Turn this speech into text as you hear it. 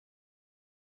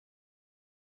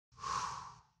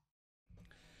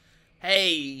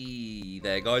Hey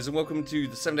there guys, and welcome to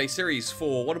the 7-day series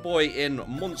for Wonderboy in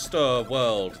Monster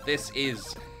World. This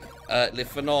is the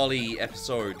finale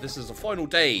episode. This is the final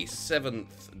day,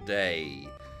 7th day.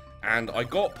 And I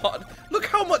got look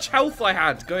how much health I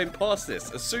had going past this.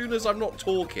 As soon as I'm not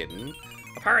talking,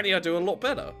 apparently I do a lot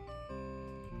better.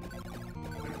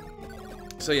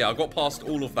 So yeah, I got past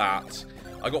all of that.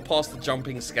 I got past the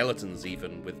jumping skeletons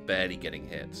even with barely getting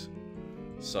hit.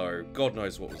 So, God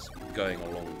knows what was going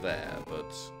along there,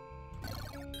 but...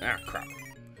 Ah, crap.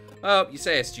 You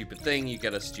say a stupid thing, you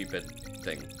get a stupid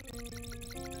thing.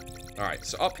 Alright,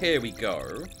 so up here we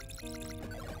go.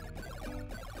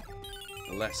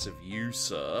 Less of you,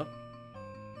 sir.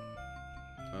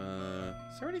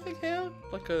 Is there anything here?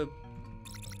 Like a...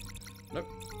 Nope.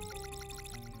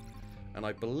 And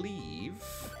I believe,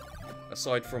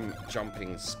 aside from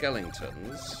jumping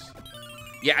skeletons...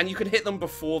 Yeah, and you can hit them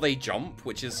before they jump,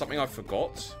 which is something I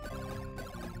forgot.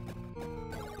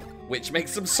 Which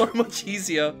makes them so much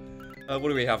easier. What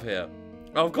do we have here?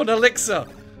 Oh, I've got an elixir!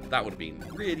 That would have been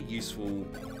really useful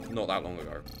not that long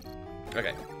ago.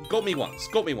 Okay, got me once,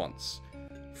 got me once.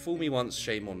 Fool me once,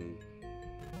 shame on me.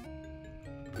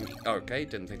 Okay,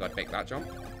 didn't think I'd make that jump.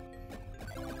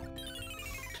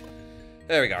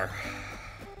 There we go.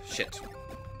 Shit.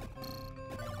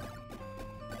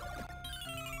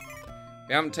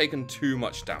 We haven't taken too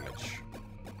much damage.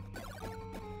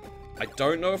 I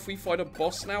don't know if we fight a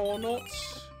boss now or not.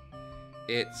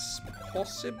 It's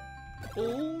possible.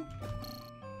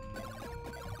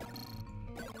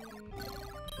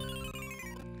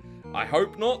 I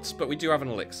hope not, but we do have an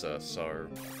elixir, so...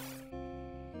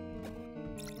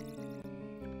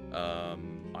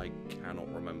 I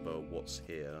cannot remember what's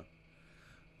here.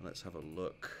 Let's have a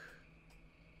look.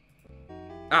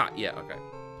 Ah, yeah, okay.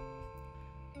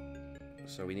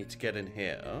 So we need to get in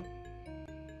here.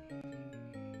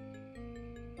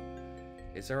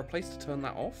 Is there a place to turn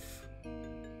that off?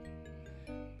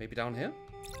 Maybe down here?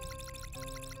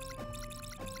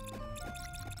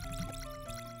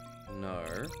 No.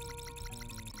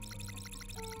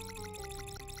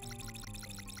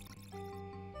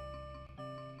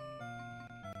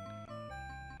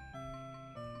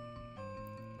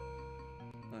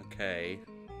 Okay.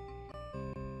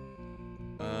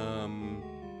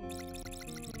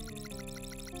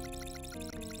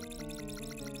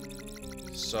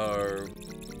 So,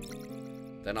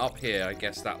 then up here, I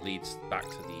guess that leads back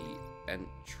to the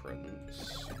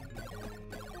entrance.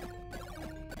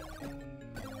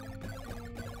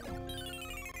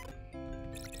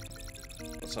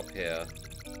 What's up here?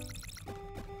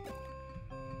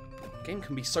 The game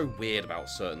can be so weird about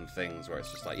certain things where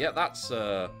it's just like, yeah, that's,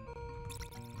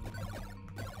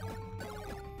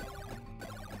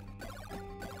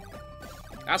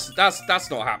 That's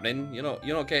not happening. You're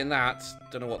not getting that.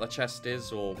 Don't know what the chest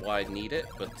is or why I need it,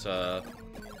 but I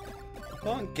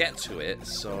can't get to it,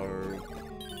 so...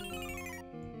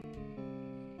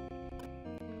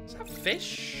 Is that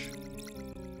fish?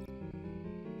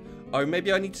 Oh,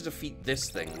 maybe I need to defeat this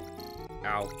thing.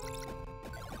 Ow.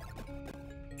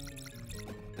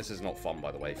 This is not fun,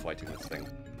 by the way, fighting this thing.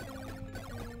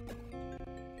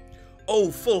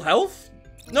 Oh, full health?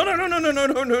 No, no, no, no, no, no,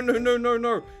 no, no, no, no, no,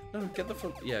 no. No, get the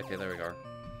full... Yeah, okay, there we go.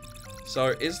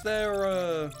 So, is there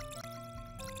a...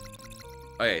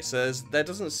 Okay, so there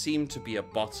doesn't seem to be a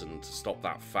button to stop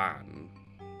that fan.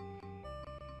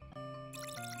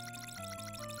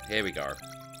 Here we go.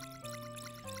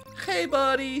 Hey,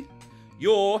 buddy!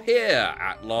 You're here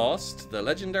at last. The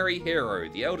legendary hero,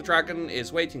 the Elder Dragon,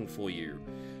 is waiting for you.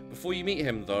 Before you meet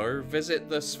him, though, visit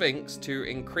the Sphinx to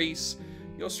increase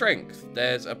your strength.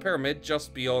 There's a pyramid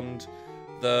just beyond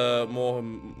the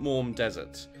Morm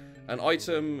Desert. An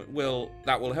item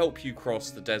that will help you cross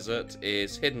the desert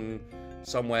is hidden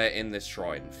somewhere in this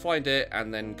shrine. Find it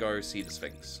and then go see the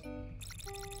Sphinx.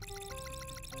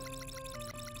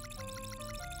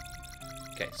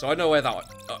 Okay, so I know where that...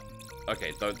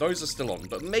 okay, those are still on,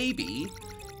 but maybe...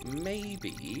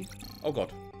 Oh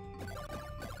god.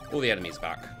 All the enemies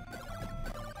back.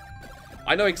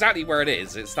 I know exactly where it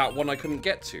is. It's that one I couldn't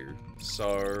get to.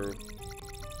 So...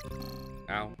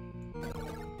 Ow.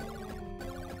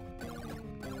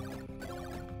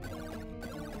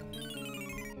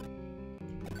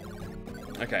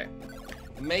 Okay.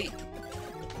 Maybe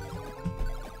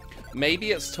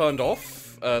it's turned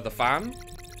off, the fan.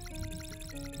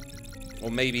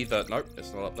 Or maybe the... Nope,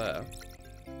 it's not up there.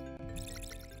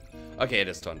 Okay, it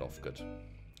is turned off. Good.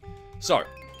 So.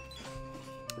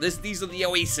 These are the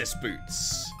Oasis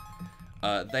boots.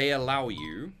 They allow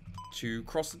you to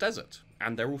cross the desert.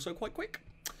 And they're also quite quick,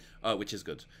 which is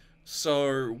good.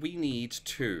 So we need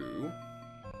to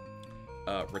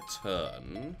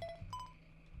return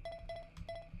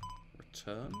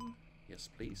turn. Yes,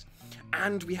 please.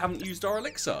 And we haven't used our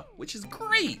elixir, which is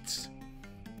great!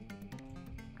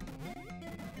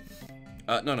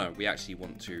 No, we actually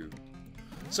want to...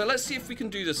 So let's see if we can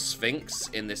do the Sphinx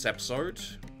in this episode.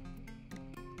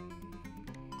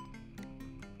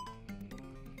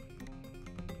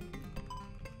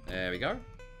 There we go.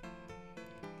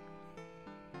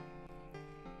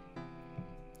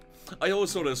 I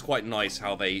always thought it was quite nice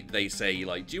how they say,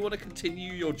 like, do you want to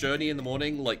continue your journey in the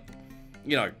morning? Like,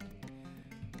 you know,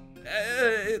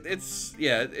 it's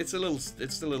a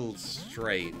little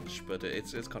strange, but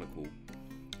it's kind of cool.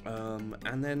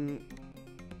 And then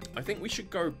I think we should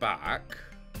go back,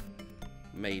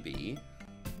 maybe,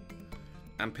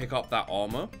 and pick up that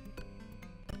armor,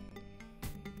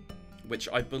 which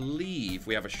I believe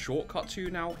we have a shortcut to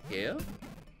now here.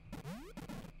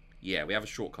 Yeah, we have a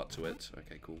shortcut to it.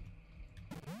 Okay, cool.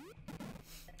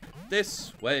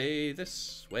 This way,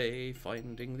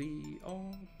 finding the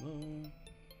armor.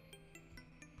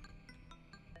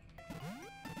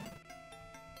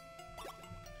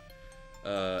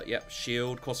 Yep,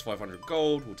 shield costs 500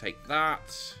 gold. We'll take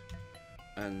that.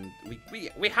 And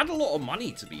we had a lot of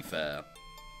money, to be fair.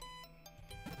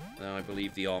 Now I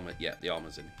believe the armor. Yeah, the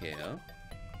armor's in here.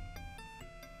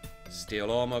 Steel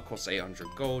armor costs 800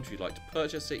 gold. If you'd like to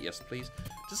purchase it, yes, please.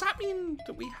 Does that mean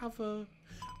that we have a?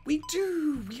 We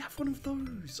do. We have one of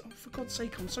those. Oh, for God's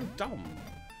sake, I'm so dumb.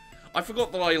 I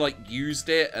forgot that I like used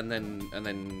it and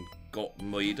then got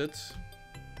murdered.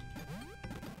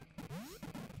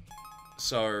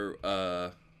 So,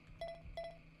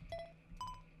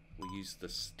 we'll use the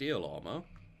steel armor.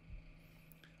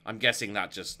 I'm guessing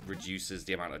that just reduces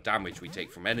the amount of damage we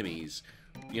take from enemies,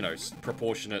 you know,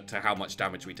 proportionate to how much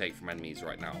damage we take from enemies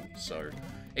right now. So,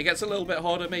 it gets a little bit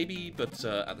harder maybe, but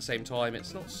at the same time,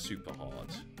 it's not super hard.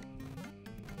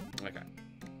 Okay.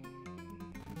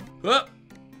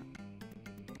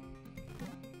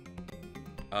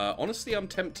 Honestly, I'm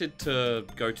tempted to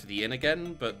go to the inn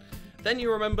again, but... Then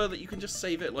you remember that you can just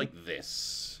save it like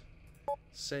this.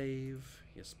 Save.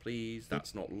 Yes, please.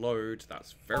 That's not load.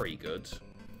 That's very good.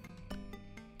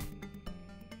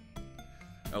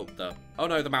 Oh,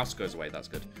 no, the mouse goes away. That's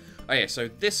good. Okay, so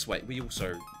this way. We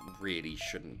also really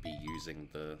shouldn't be using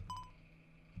the...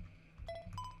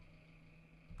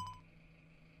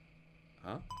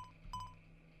 Huh?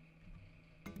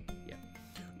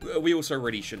 Yeah. We also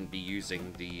really shouldn't be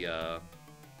using the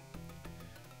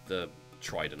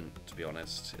trident, to be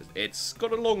honest. It's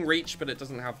got a long reach, but it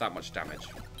doesn't have that much damage.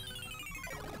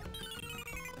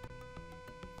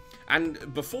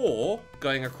 And before,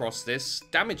 going across this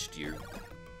damaged you.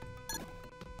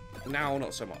 Now,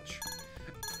 not so much.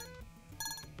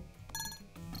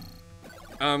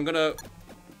 I'm gonna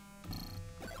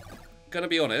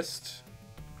be honest.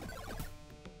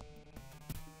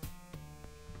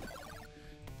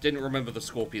 Didn't remember the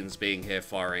scorpions being here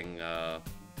firing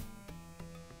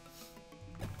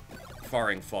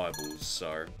fireballs,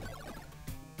 so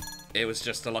it was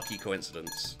just a lucky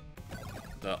coincidence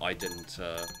that I didn't,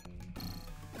 God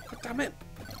damn it!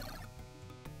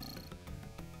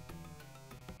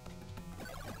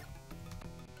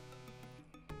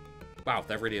 Wow,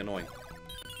 they're really annoying.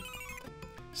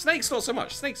 Snakes not so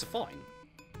much, snakes are fine.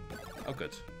 Oh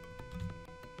good.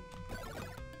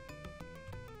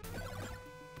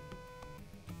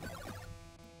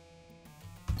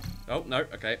 Oh, no,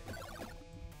 okay.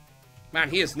 Man,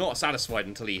 he is not satisfied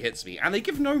until he hits me. And they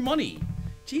give no money.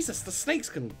 Jesus, the snakes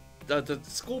can... the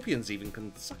scorpions even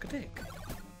can suck a dick.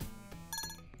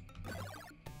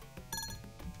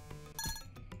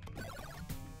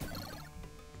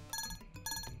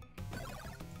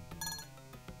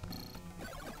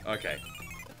 Okay.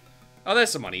 Oh,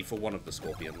 there's some money for one of the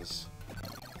scorpions.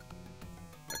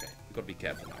 Okay, we've got to be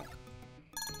careful now.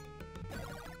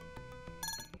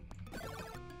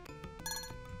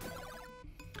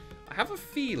 I have a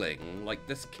feeling like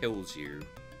this kills you.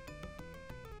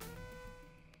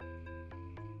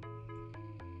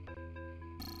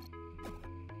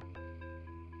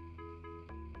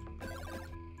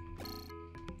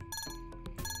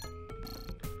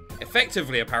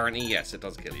 Effectively, apparently, yes, it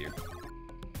does kill you.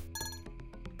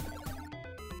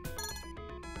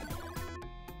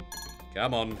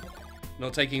 Come on.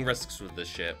 Not taking risks with this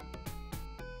shit.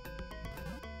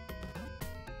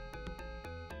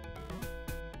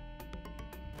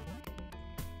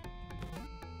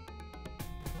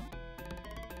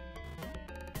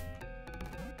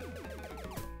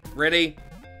 Ready?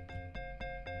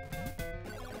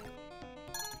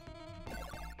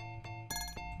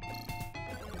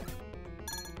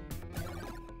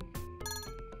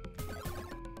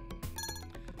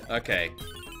 Okay.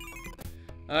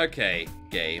 Okay,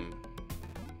 game.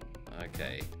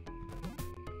 Okay.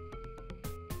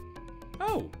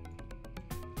 Oh!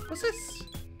 What's this?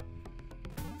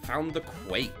 Found the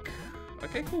quake.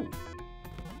 Okay, cool.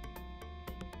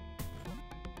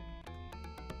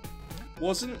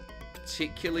 Wasn't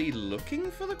particularly looking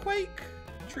for the quake,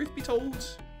 truth be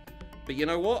told. But you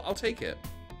know what? I'll take it.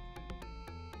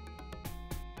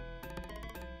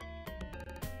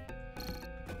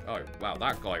 Oh, wow,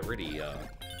 that guy really,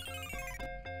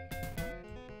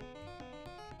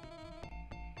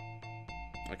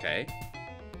 Okay.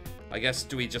 I guess,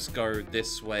 do we just go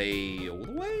this way all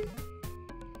the way?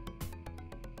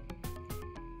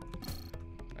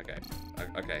 Okay.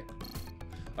 Okay.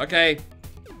 Okay!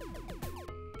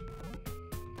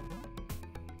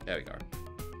 There we go.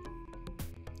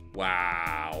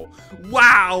 Wow.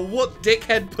 Wow! What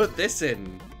dickhead put this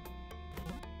in?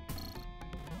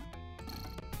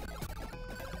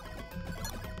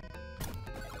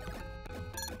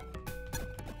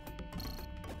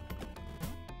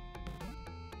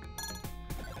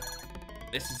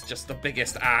 This is just the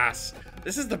biggest ass.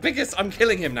 This is the biggest. I'm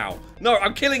killing him now. No,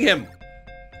 I'm killing him.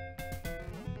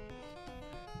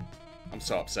 I'm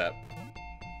so upset.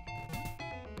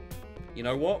 You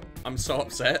know what? I'm so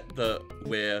upset that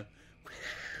we're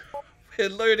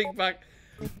loading back.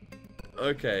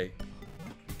 Okay.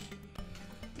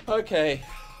 Okay.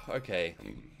 Okay.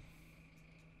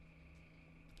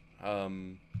 Oh,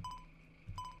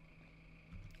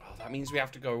 that means we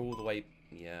have to go all the way.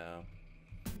 Yeah.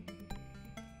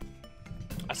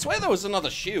 I swear there was another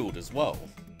shield as well.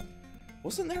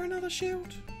 Wasn't there another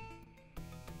shield?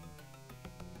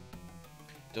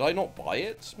 Did I not buy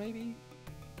it, maybe?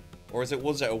 Or was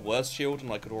it a worse shield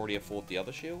and I could already afford the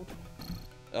other shield?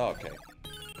 Oh, okay.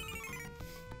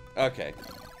 Okay.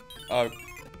 Oh,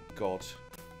 God.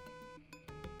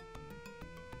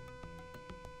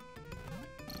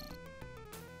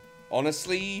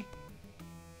 Honestly?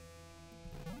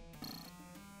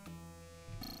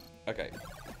 Okay.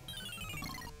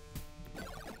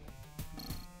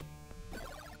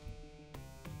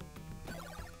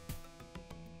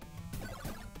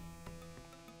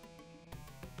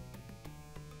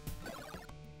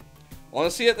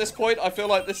 Honestly, at this point, I feel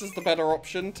like this is the better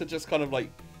option to just kind of,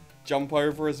 like, jump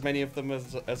over as many of them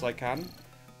as I can.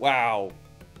 Wow.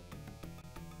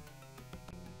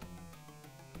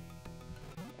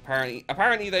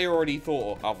 Apparently they already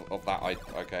thought of that.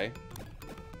 Okay.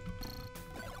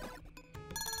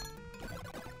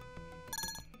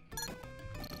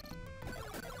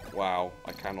 Wow.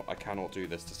 I cannot do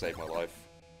this to save my life.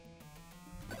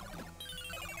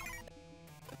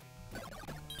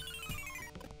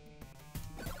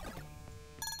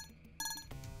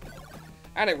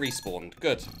 And it respawned.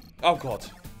 Good. Oh, God.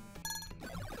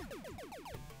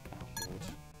 Oh, Lord.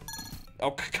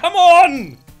 Oh, come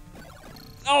on!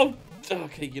 Oh,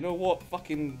 okay, you know what?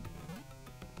 Fucking...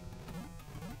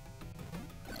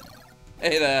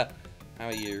 Hey there. How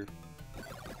are you?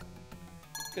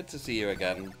 Good to see you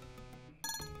again.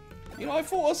 You know, I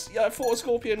fought a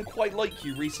scorpion quite like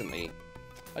you recently.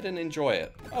 I didn't enjoy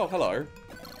it. Oh, hello.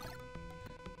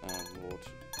 Oh, Lord.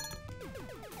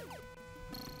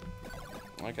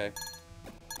 Okay.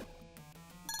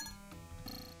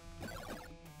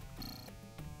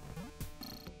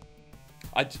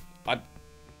 I'm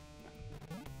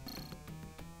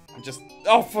just...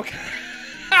 Oh, fuck.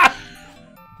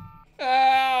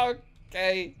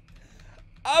 Okay.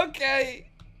 Okay.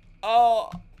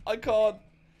 Oh, I can't.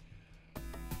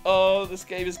 Oh, this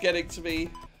game is getting to me.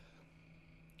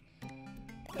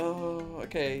 Oh,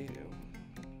 okay.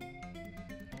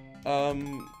 Here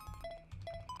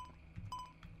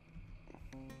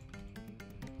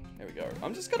we go.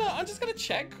 I'm just gonna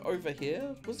check over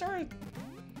here. Was there a...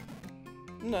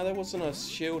 No, there wasn't a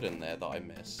shield in there that I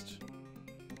missed.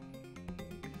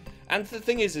 And the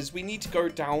thing is we need to go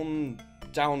down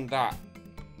that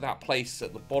place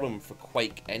at the bottom for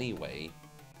Quake anyway.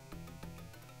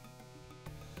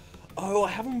 Oh,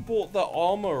 I haven't bought the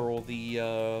armor or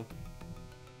the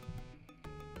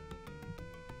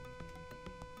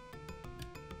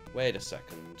Wait a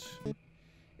second.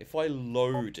 If I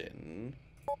load in...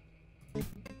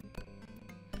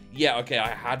 Yeah, okay, I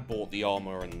had bought the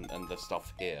armor and the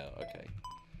stuff here. Okay.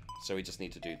 So we just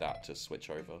need to do that to switch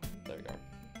over. There we go.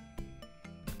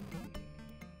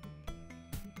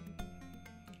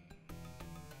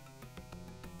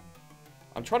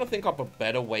 I'm trying to think up a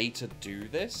better way to do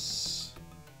this.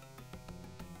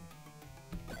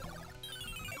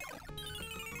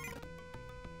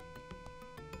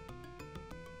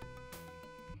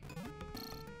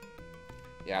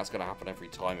 Yeah, it's gonna happen every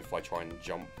time if I try and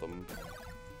jump them.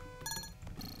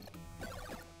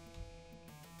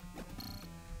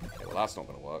 Okay, well that's not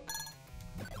gonna work.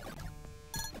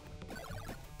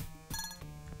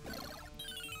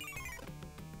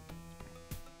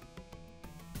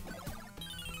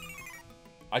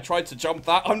 I tried to jump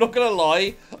that. I'm not gonna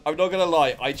lie. I'm not gonna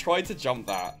lie. I tried to jump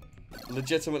that.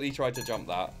 Legitimately tried to jump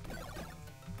that.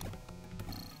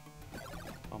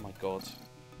 Oh my god.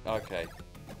 Okay.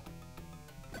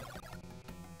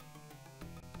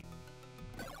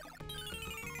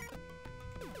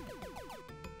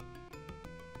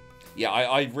 Yeah,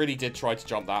 I really did try to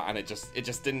jump that, and it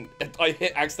just didn't.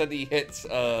 I accidentally hit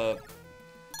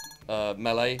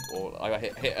melee, or I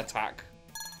hit attack.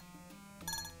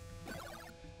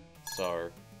 So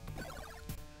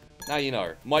now you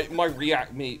know. My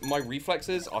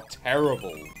reflexes are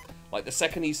terrible. Like the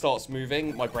second he starts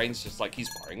moving, my brain's just like he's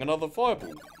firing another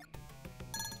fireball.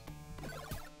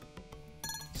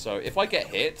 So if I get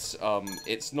hit,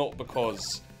 it's not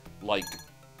because like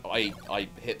I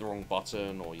hit the wrong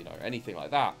button or, you know, anything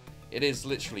like that. It is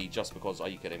literally just because... Are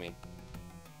you kidding me?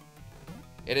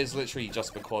 It is literally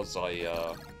just because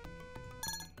I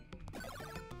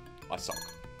suck.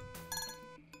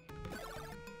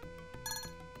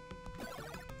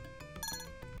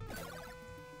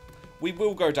 We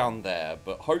will go down there,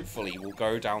 but hopefully we'll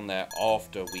go down there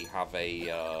after we have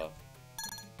a...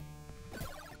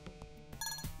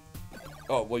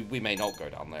 Oh, we may not go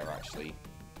down there, actually.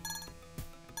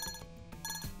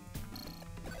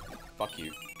 Fuck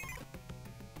you.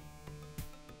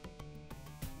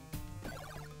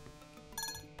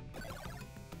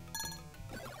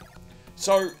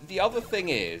 So, the other thing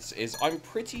is I'm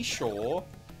pretty sure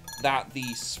that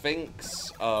the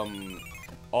Sphinx,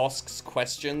 asks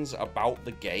questions about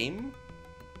the game.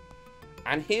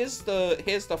 And here's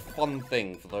the fun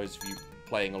thing for those of you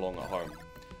playing along at home.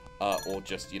 Or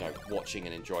just, you know, watching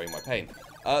and enjoying my pain.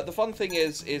 The fun thing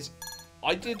is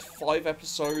I did 5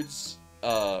 episodes...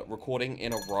 recording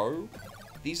in a row.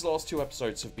 These last 2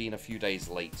 episodes have been a few days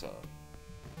later.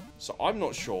 So I'm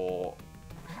not sure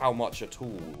how much at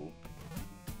all.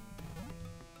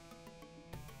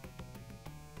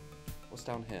 What's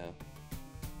down here?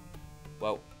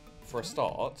 Well, for a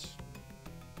start...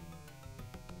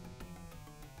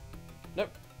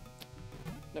 Nope.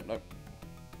 Nope, nope.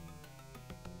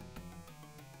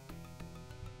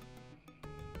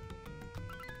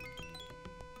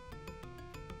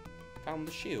 Found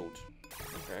the shield.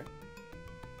 Okay.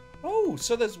 Oh,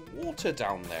 so there's water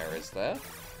down there, is there?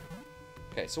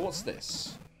 Okay, so what's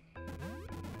this?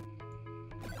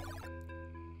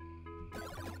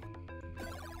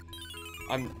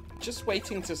 I'm just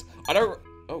waiting to... I don't...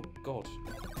 Oh, God.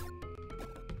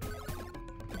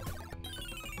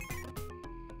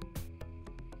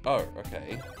 Oh,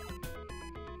 okay.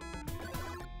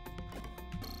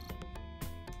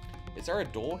 Is there a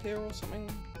door here or something?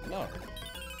 No.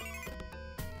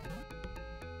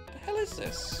 The hell is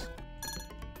this?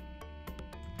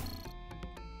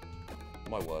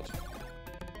 My word.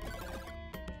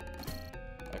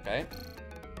 Okay.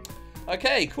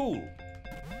 Okay, cool.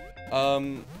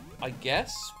 I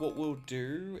guess what we'll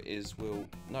do is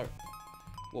no.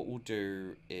 What we'll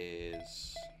do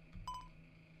is...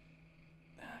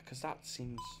 Because that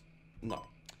seems... No.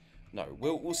 No,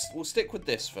 we'll stick with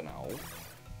this for now.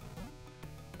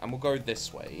 And we'll go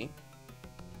this way.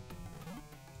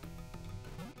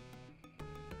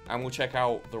 And we'll check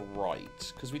out the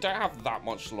right. Because we don't have that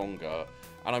much longer.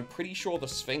 And I'm pretty sure the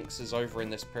Sphinx is over in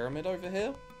this pyramid over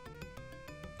here.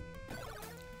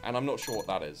 And I'm not sure what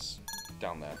that is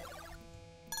down there.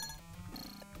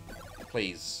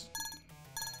 Please.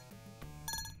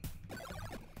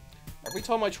 Every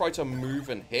time I try to move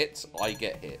and hit, I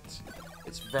get hit.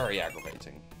 It's very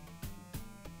aggravating.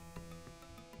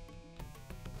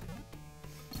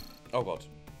 Oh god.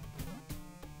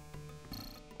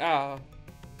 Ah.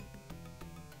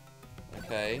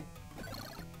 Okay.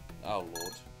 Oh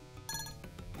lord.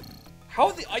 How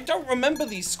are I don't remember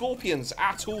these scorpions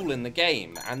at all in the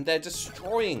game, and they're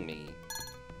destroying me.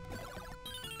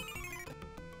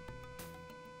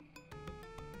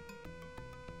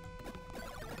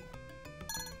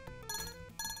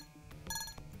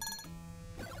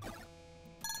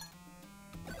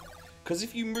 Because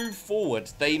if you move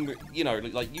forward, they, you know,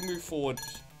 like you move forward,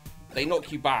 they knock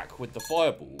you back with the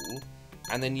fireball,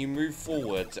 and then you move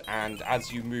forward, and as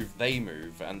you move, they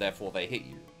move, and therefore they hit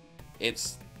you.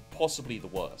 It's possibly the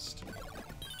worst.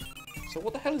 So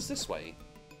what the hell is this way?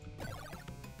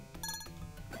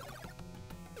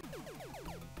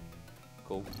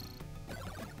 Cool.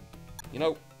 You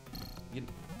know, you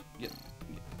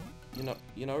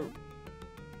know.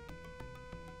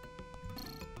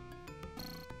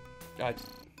 God.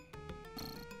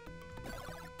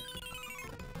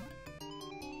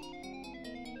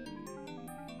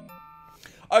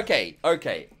 Okay.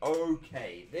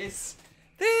 This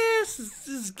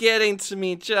is getting to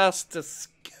me just a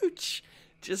scooch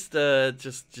just a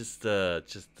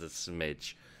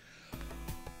smidge.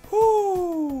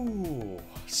 Whoo!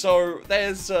 So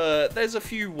there's a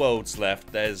few worlds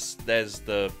left. There's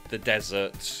the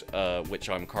desert, which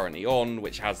I'm currently on,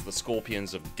 which has the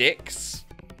scorpions of Dicks,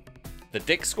 the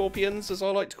Dick scorpions, as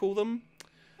I like to call them.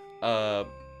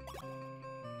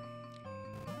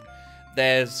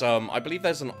 There's I believe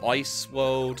there's an ice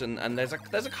world, and there's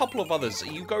a couple of others.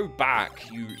 You go back,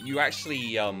 you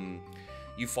actually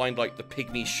you find like the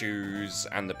pygmy shoes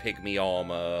and the pygmy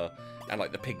armor and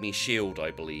like the pygmy shield,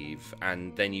 I believe,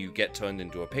 and then you get turned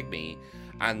into a pygmy.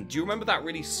 And do you remember that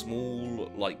really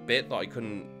small like bit that I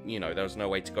couldn't, you know, there was no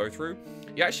way to go through?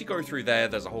 You actually go through there.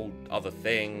 There's a whole other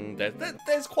thing.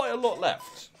 There's quite a lot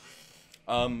left.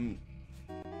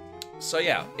 So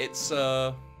yeah, it's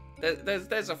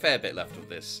there's a fair bit left of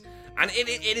this, and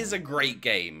it is a great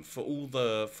game for all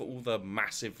the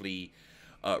massively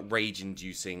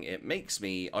rage-inducing it makes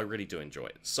me. I really do enjoy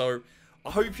it. So I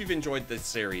hope you've enjoyed this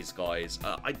series, guys.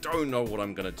 I don't know what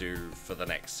I'm gonna do for the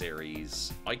next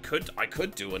series. I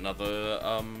could do another.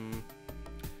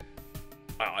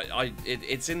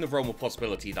 It's in the realm of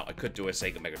possibility that I could do another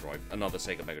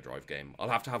Sega Mega Drive game. I'll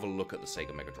have to have a look at the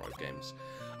Sega Mega Drive games.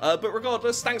 But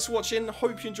regardless, thanks for watching.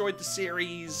 Hope you enjoyed the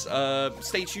series.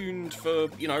 Stay tuned for,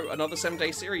 you know, another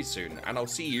 7-day series soon, and I'll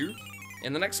see you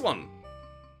in the next one.